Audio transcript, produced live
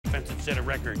defense that set a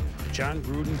record. John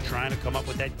Gruden trying to come up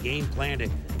with that game plan to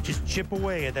just chip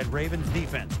away at that Ravens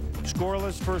defense.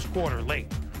 Scoreless first quarter, late.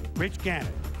 Rich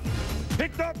Gannon,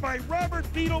 picked up by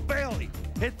Robert Beetle Bailey,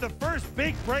 hit the first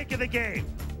big break of the game.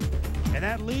 And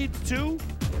that leads to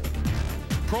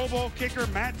Pro Bowl kicker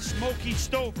Matt Smokey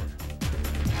Stover.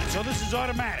 And so this is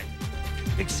automatic.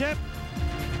 Except,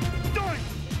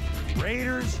 doink!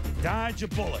 Raiders dodge a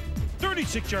bullet.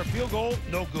 36-yard field goal,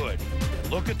 no good.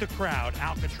 Look at the crowd.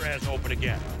 Alcatraz open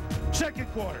again. Second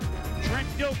quarter, Trent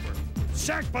Dilfer,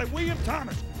 sacked by William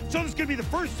Thomas. So this is going to be the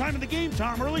first time in the game,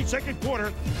 Tom, early second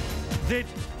quarter, that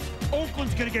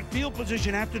Oakland's going to get field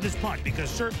position after this punt, because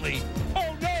certainly,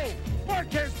 oh no,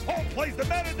 Marquez Pope plays the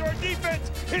Matador defense.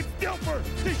 It's Dilfer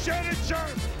to Shannon Sharp.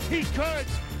 He could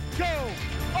go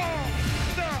all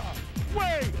the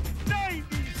way,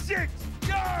 96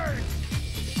 yards.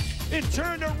 It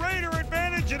turned a Raider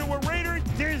advantage into a Raider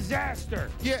disaster.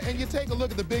 Yeah, and you take a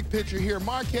look at the big picture here.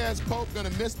 Marquez Pope going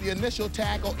to miss the initial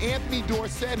tackle. Anthony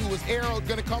Dorsett, who was arrowed,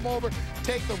 going to come over,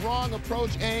 take the wrong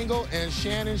approach angle, and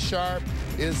Shannon Sharp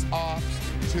is off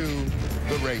to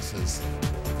the races.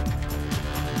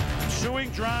 Ensuing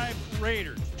drive,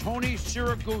 Raiders. Tony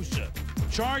Siragusa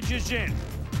charges in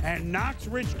and knocks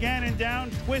Rich Gannon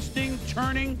down, twisting,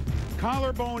 turning,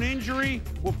 collarbone injury.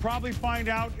 We'll probably find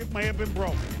out it may have been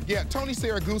broken. Yeah, Tony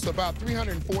Siragusa, about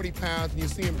 340 pounds, and you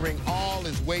see him bring all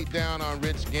his weight down on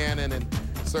Rich Gannon, and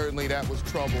certainly that was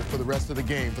trouble for the rest of the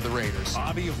game for the Raiders.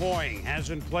 Bobby Hoying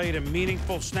hasn't played a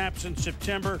meaningful snap since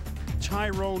September.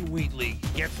 Tyrone Wheatley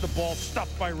gets the ball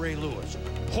stuffed by Ray Lewis.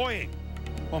 Hoying,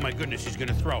 oh my goodness, he's going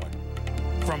to throw it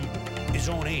from his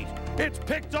own 8. It's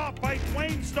picked off by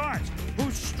Dwayne Starks,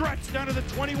 who stretched down to the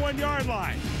 21-yard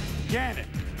line. Gannon.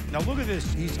 Now look at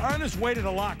this. He's on his way to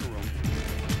the locker room,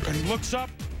 and he looks up.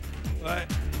 But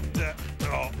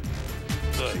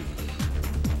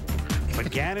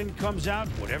Gannon comes out.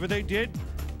 Whatever they did,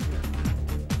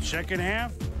 second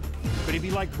half, could he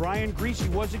be like Brian Greasy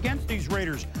was against these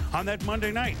Raiders on that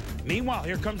Monday night? Meanwhile,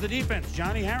 here comes the defense.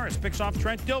 Johnny Harris picks off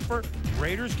Trent Dilfer.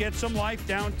 Raiders get some life,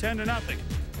 down 10-0.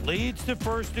 Leads to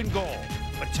first and goal.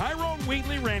 But Tyrone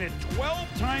Wheatley ran it 12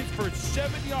 times for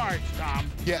 7 yards, Tom.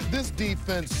 Yeah, this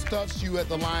defense stuffs you at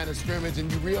the line of scrimmage,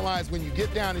 and you realize when you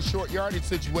get down in short yardage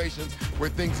situations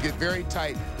where things get very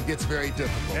tight, it gets very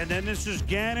difficult. And then this is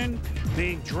Gannon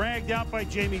being dragged out by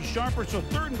Jamie Sharper. So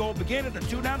third and goal began at the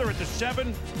 2, now they're at the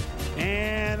 7.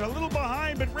 And a little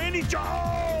behind, but Randy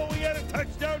Joe, he had a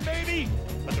touchdown, maybe.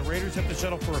 But the Raiders have to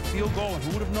settle for a field goal, and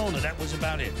who would have known that that was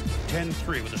about it?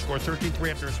 10-3 with the score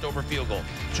 13-3 after a Stover field goal.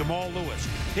 Jamal Lewis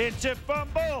hits a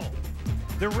fumble.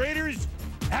 The Raiders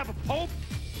have a Pope,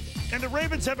 and the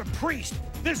Ravens have a priest.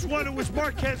 This one, it was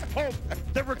Marquez Pope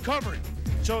that recovered.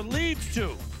 So it leads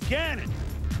to Gannon.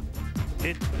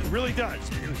 It really does.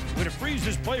 When it freezes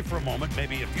this play for a moment,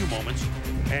 maybe a few moments,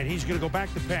 and he's going to go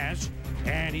back to pass,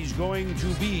 and he's going to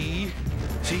be,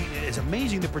 see, it's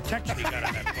amazing the protection he got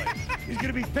on that play. He's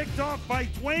going to be picked off by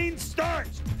Dwayne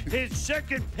Starks, his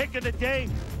second pick of the day.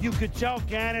 You could tell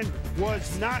Gannon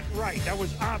was not right. That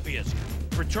was obvious.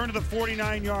 Return to the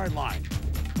 49-yard line.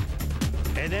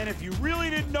 And then if you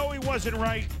really didn't know he wasn't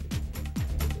right,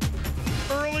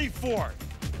 early fourth.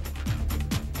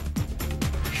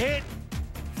 Hit,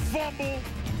 fumble,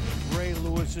 Ray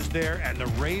Lewis is there, and the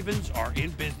Ravens are in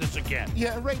business again.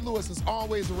 Yeah, Ray Lewis is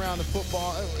always around the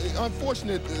football.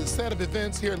 Unfortunate set of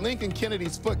events here. Lincoln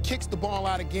Kennedy's foot kicks the ball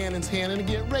out of Gannon's hand, and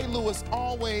again, Ray Lewis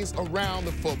always around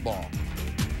the football.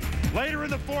 Later in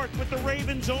the fourth, with the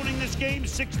Ravens owning this game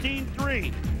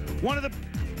 16-3. One of the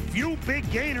few big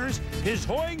gainers is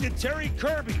Hoying to Terry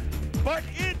Kirby. But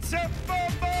it's a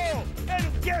fumble!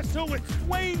 And guess who? It's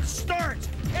Dwayne Starks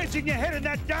edging ahead in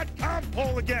that .com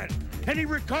poll again. And he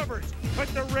recovers. But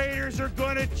the Raiders are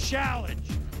going to challenge.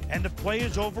 And the play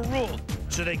is overruled.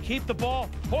 So they keep the ball.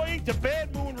 Hoying to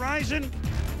Bad Moon Rising,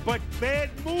 but Bad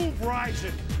Move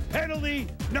Rising. Penalty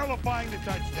nullifying the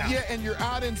touchdown. Yeah, and you're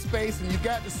out in space, and you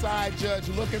got the side judge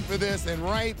looking for this, and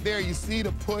right there you see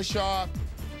the push off.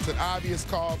 It's an obvious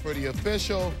call for the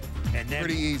official. And then,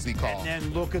 pretty easy call. And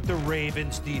then look at the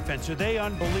Ravens defense. Are they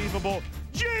unbelievable?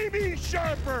 Jamie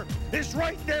Sharper is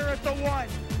right there at the 1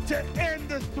 to end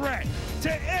the threat,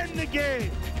 to end the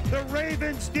game. The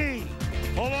Ravens D,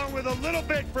 along with a little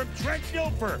bit from Trent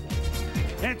Dilfer.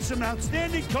 And some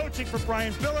outstanding coaching for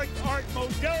Brian Billick. Art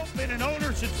Modell, been an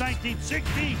owner since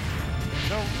 1960.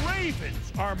 The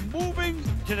Ravens are moving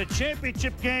to the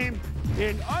championship game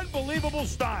in unbelievable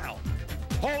style,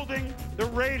 holding the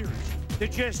Raiders to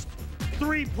just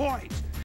 3 points.